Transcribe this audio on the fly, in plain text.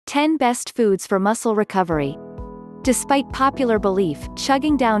10 Best Foods for Muscle Recovery. Despite popular belief,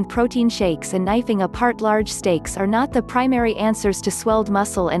 chugging down protein shakes and knifing apart large steaks are not the primary answers to swelled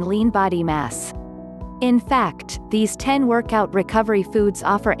muscle and lean body mass. In fact, these 10 workout recovery foods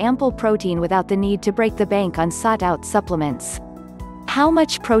offer ample protein without the need to break the bank on sought-out supplements. How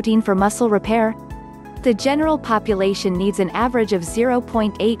much protein for muscle repair? The general population needs an average of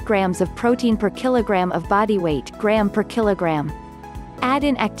 0.8 grams of protein per kilogram of body weight, gram per kilogram. Add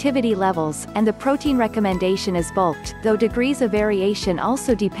in activity levels, and the protein recommendation is bulked, though degrees of variation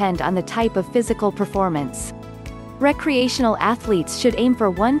also depend on the type of physical performance. Recreational athletes should aim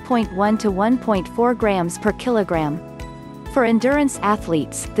for 1.1 to 1.4 grams per kilogram. For endurance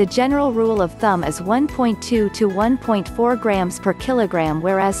athletes, the general rule of thumb is 1.2 to 1.4 grams per kilogram,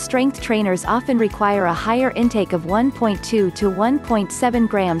 whereas strength trainers often require a higher intake of 1.2 to 1.7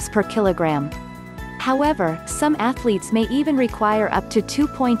 grams per kilogram. However, some athletes may even require up to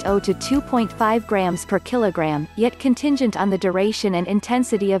 2.0 to 2.5 grams per kilogram, yet contingent on the duration and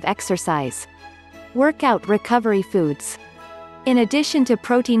intensity of exercise. Workout recovery foods. In addition to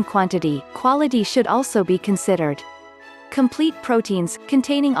protein quantity, quality should also be considered. Complete proteins,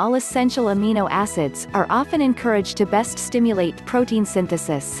 containing all essential amino acids, are often encouraged to best stimulate protein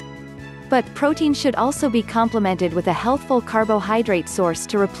synthesis. But protein should also be complemented with a healthful carbohydrate source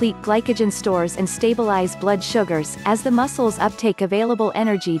to replete glycogen stores and stabilize blood sugars, as the muscles uptake available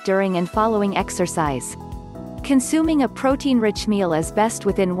energy during and following exercise. Consuming a protein-rich meal is best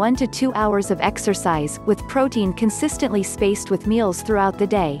within 1 to 2 hours of exercise, with protein consistently spaced with meals throughout the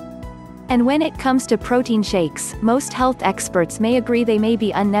day. And when it comes to protein shakes, most health experts may agree they may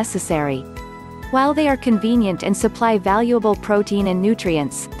be unnecessary. While they are convenient and supply valuable protein and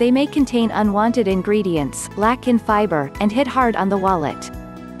nutrients, they may contain unwanted ingredients, lack in fiber, and hit hard on the wallet.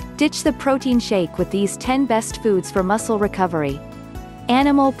 Ditch the protein shake with these 10 best foods for muscle recovery.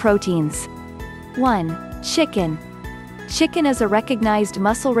 Animal proteins. 1. Chicken. Chicken is a recognized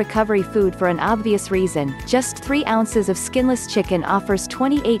muscle recovery food for an obvious reason. Just 3 ounces of skinless chicken offers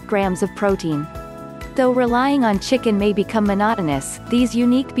 28 grams of protein. Though relying on chicken may become monotonous, these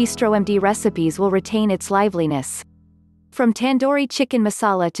unique BistroMD recipes will retain its liveliness. From tandoori chicken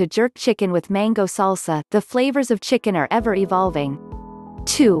masala to jerk chicken with mango salsa, the flavors of chicken are ever evolving.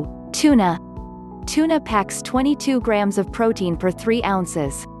 2. Tuna. Tuna packs 22 grams of protein per 3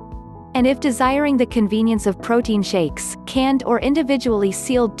 ounces. And if desiring the convenience of protein shakes, canned or individually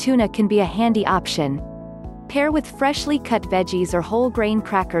sealed tuna can be a handy option. Pair with freshly cut veggies or whole grain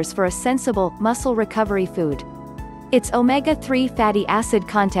crackers for a sensible, muscle recovery food. Its omega-3 fatty acid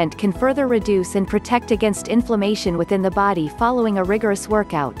content can further reduce and protect against inflammation within the body following a rigorous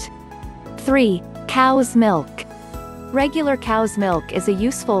workout. 3. Cow's milk. Regular cow's milk is a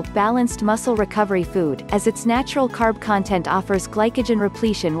useful, balanced muscle recovery food, as its natural carb content offers glycogen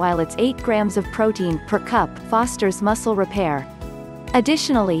repletion while its 8 grams of protein per cup fosters muscle repair.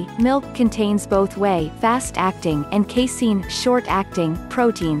 Additionally, milk contains both whey, fast-acting, and casein, short-acting,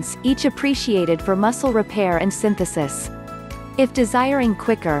 proteins, each appreciated for muscle repair and synthesis. If desiring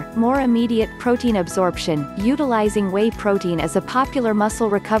quicker, more immediate protein absorption, utilizing whey protein is a popular muscle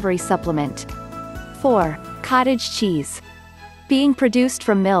recovery supplement. 4. Cottage cheese. Being produced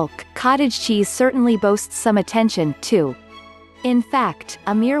from milk, cottage cheese certainly boasts some attention, too. In fact,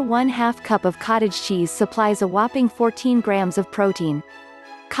 a mere 1/2 cup of cottage cheese supplies a whopping 14 grams of protein.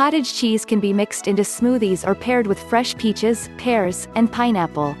 Cottage cheese can be mixed into smoothies or paired with fresh peaches, pears, and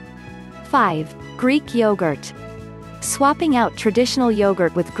pineapple. 5. Greek yogurt. Swapping out traditional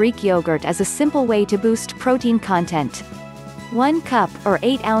yogurt with Greek yogurt is a simple way to boost protein content. 1 cup, or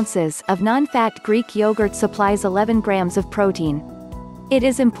 8 ounces, of non-fat Greek yogurt supplies 11 grams of protein. It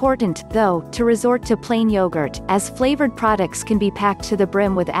is important, though, to resort to plain yogurt, as flavored products can be packed to the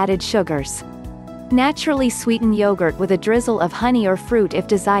brim with added sugars. Naturally sweeten yogurt with a drizzle of honey or fruit if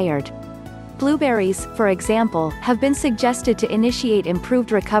desired. Blueberries, for example, have been suggested to initiate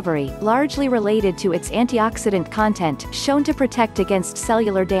improved recovery, largely related to its antioxidant content, shown to protect against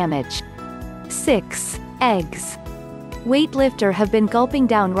cellular damage. 6. Eggs. Weightlifters have been gulping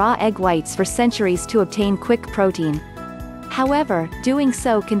down raw egg whites for centuries to obtain quick protein. However, doing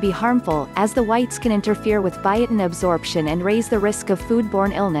so can be harmful, as the whites can interfere with biotin absorption and raise the risk of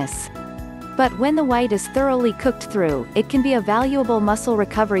foodborne illness. But when the white is thoroughly cooked through, it can be a valuable muscle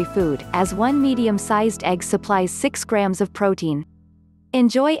recovery food, as 1 medium-sized egg supplies 6 grams of protein.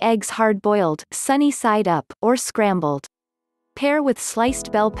 Enjoy eggs hard-boiled, sunny side up, or scrambled. Pair with sliced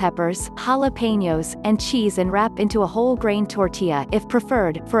bell peppers, jalapenos, and cheese and wrap into a whole grain tortilla if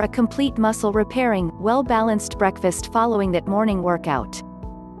preferred, for a complete muscle-repairing, well-balanced breakfast following that morning workout.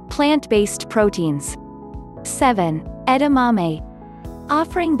 Plant-based proteins. 7. Edamame.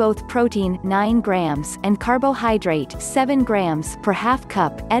 Offering both protein 9 grams and carbohydrate 7 grams per half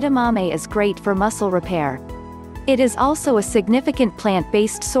cup, edamame is great for muscle repair. It is also a significant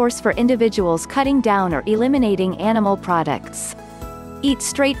plant-based source for individuals cutting down or eliminating animal products. Eat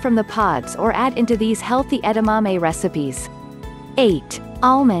straight from the pods or add into these healthy edamame recipes. 8.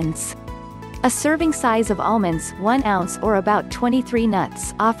 Almonds. A serving size of almonds, 1 ounce or about 23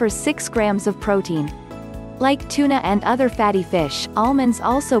 nuts, offers 6 grams of protein. Like tuna and other fatty fish, almonds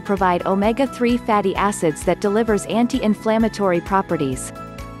also provide omega-3 fatty acids that delivers anti-inflammatory properties.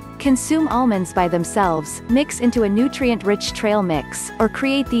 Consume almonds by themselves, mix into a nutrient-rich trail mix, or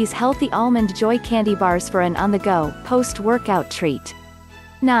create these healthy almond joy candy bars for an on-the-go, post-workout treat.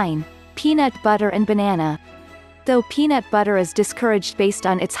 9. Peanut butter and banana. Though peanut butter is discouraged based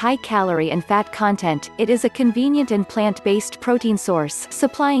on its high calorie and fat content, it is a convenient and plant-based protein source,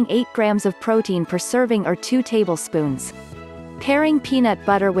 supplying 8 grams of protein per serving or 2 tablespoons. Pairing peanut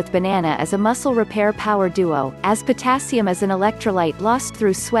butter with banana as a muscle repair power duo, as potassium is an electrolyte lost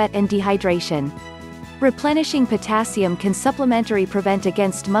through sweat and dehydration. Replenishing potassium can supplementary prevent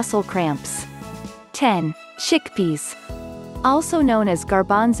against muscle cramps. 10. Chickpeas. Also known as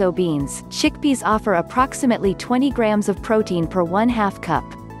garbanzo beans, chickpeas offer approximately 20 grams of protein per 1/2 cup.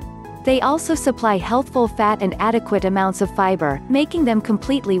 They also supply healthful fat and adequate amounts of fiber, making them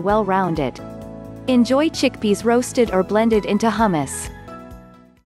completely well-rounded. Enjoy chickpeas roasted or blended into hummus.